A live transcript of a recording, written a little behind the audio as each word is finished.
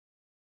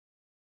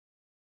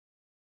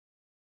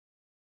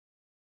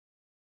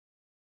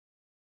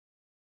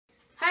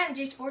Hi, I'm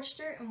Jay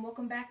Sportster, and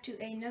welcome back to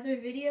another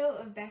video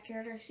of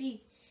Backyard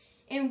RC.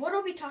 And what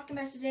I'll be talking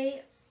about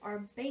today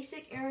are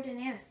basic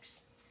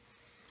aerodynamics.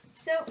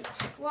 So,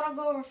 what I'll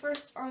go over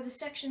first are the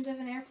sections of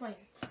an airplane.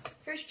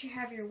 First, you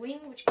have your wing,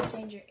 which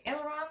contains your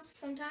ailerons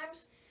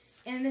sometimes,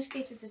 and in this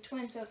case it's a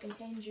twin, so it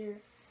contains your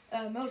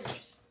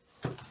motors.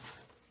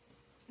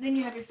 Then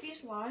you have your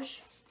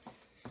fuselage,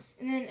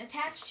 and then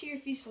attached to your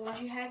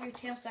fuselage you have your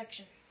tail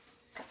section.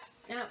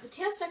 Now, the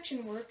tail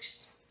section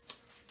works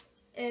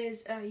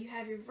is you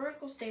have your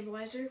vertical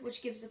stabilizer,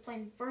 which gives the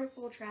plane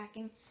vertical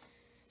tracking,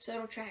 so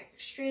it'll track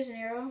straight as an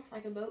arrow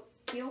like a boat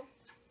keel.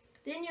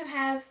 Then you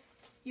have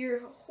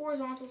your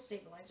horizontal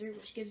stabilizer,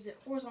 which gives it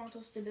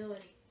horizontal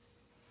stability.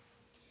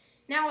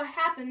 Now what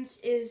happens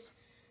is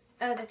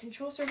the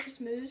control surface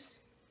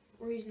moves.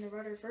 We're using the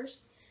rudder first.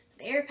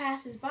 The air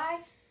passes by,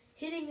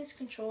 hitting this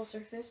control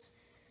surface,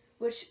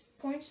 which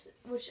turns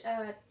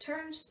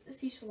the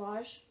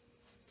fuselage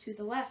to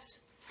the left.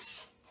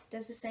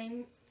 Does the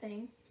same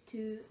thing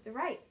to the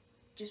right.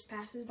 Just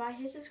passes by,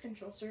 hits this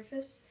control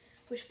surface,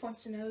 which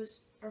points the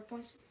nose or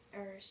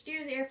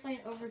steers the airplane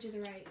over to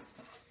the right.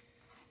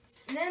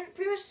 And then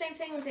pretty much the same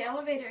thing with the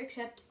elevator,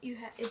 except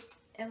it's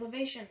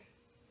elevation.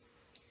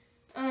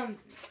 The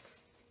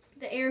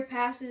air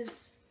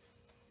passes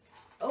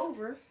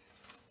over,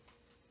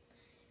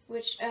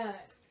 which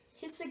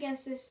hits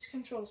against this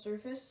control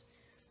surface,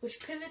 which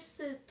pivots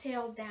the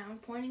tail down,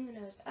 pointing the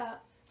nose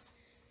up.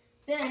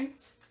 Then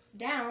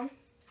down,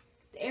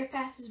 the air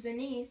passes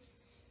beneath,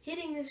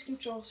 hitting this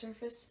control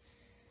surface,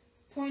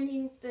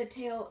 pointing the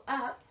tail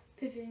up,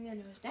 pivoting the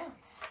nose down.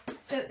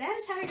 So that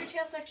is how your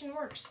tail section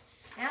works.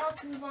 Now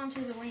let's move on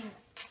to the wing.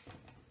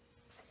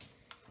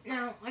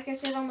 Now, like I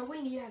said, on the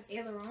wing you have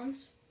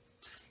ailerons.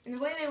 And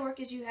the way they work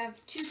is you have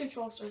two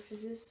control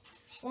surfaces,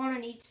 one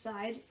on each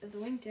side of the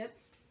wingtip.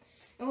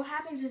 And what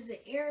happens is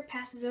the air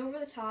passes over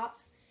the top,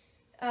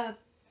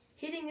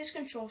 hitting this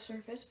control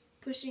surface,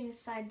 pushing the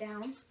side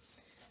down.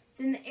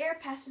 Then the air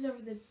passes over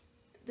the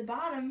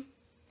bottom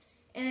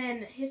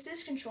and hits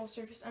this control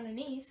surface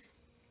underneath,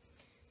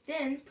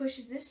 then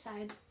pushes this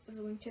side of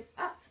the wingtip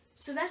up.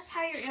 So that's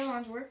how your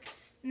ailerons work.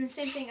 And the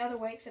same thing other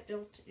way, except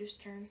it'll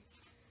just turn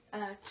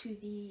to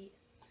the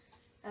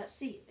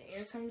C. The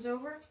air comes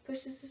over,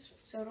 pushes this,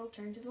 so it'll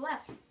turn to the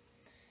left.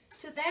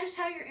 So that is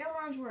how your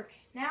ailerons work.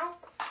 Now,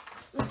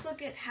 let's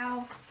look at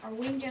how our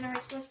wing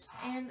generates lift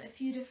and a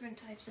few different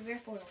types of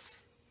airfoils.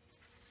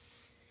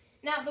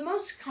 Now, the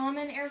most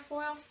common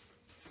airfoil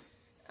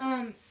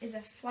is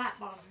a flat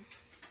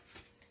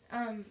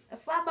bottom. A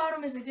flat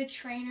bottom is a good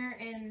trainer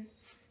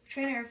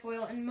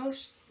airfoil and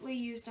mostly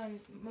used on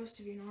most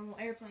of your normal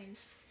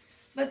airplanes.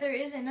 But there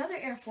is another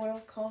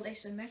airfoil called a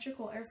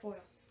symmetrical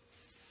airfoil,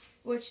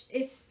 which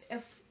it's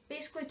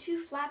basically two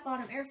flat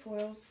bottom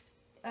airfoils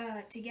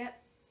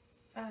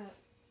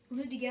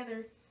glued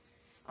together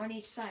on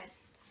each side.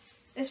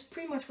 That's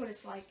pretty much what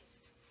it's like.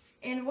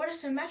 And what a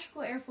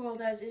symmetrical airfoil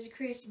does is it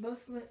creates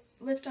both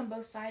lift on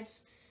both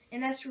sides.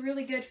 And that's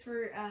really good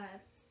for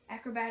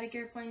acrobatic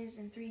airplanes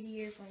and 3D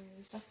airplanes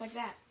and stuff like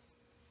that.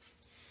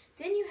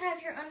 Then you have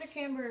your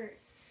undercamber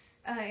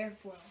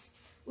airfoil,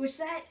 which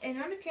an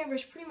undercamber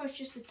is pretty much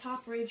just the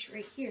top ridge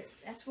right here.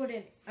 That's what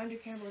an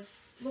undercamber would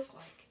look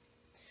like.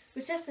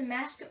 Which has the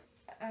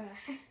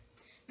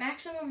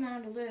maximum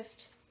amount of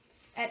lift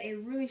at a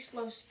really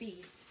slow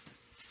speed.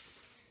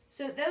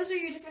 So those are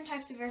your different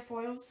types of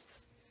airfoils.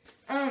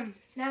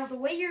 Now the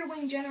way your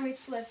wing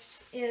generates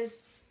lift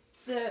is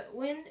the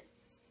wind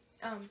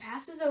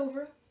passes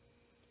over,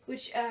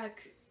 which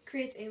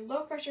creates a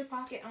low pressure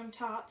pocket on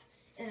top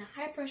and a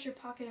high pressure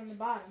pocket on the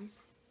bottom,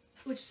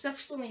 which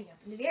sucks the wing up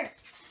into the air.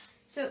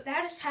 So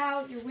that is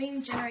how your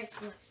wing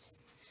generates lift.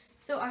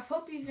 So I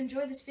hope you've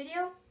enjoyed this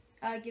video.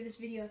 Give this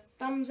video a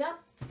thumbs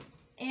up,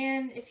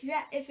 and if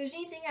there's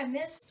anything I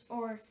missed,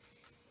 or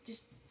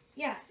just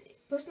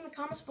post in the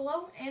comments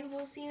below, and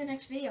we'll see you in the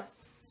next video.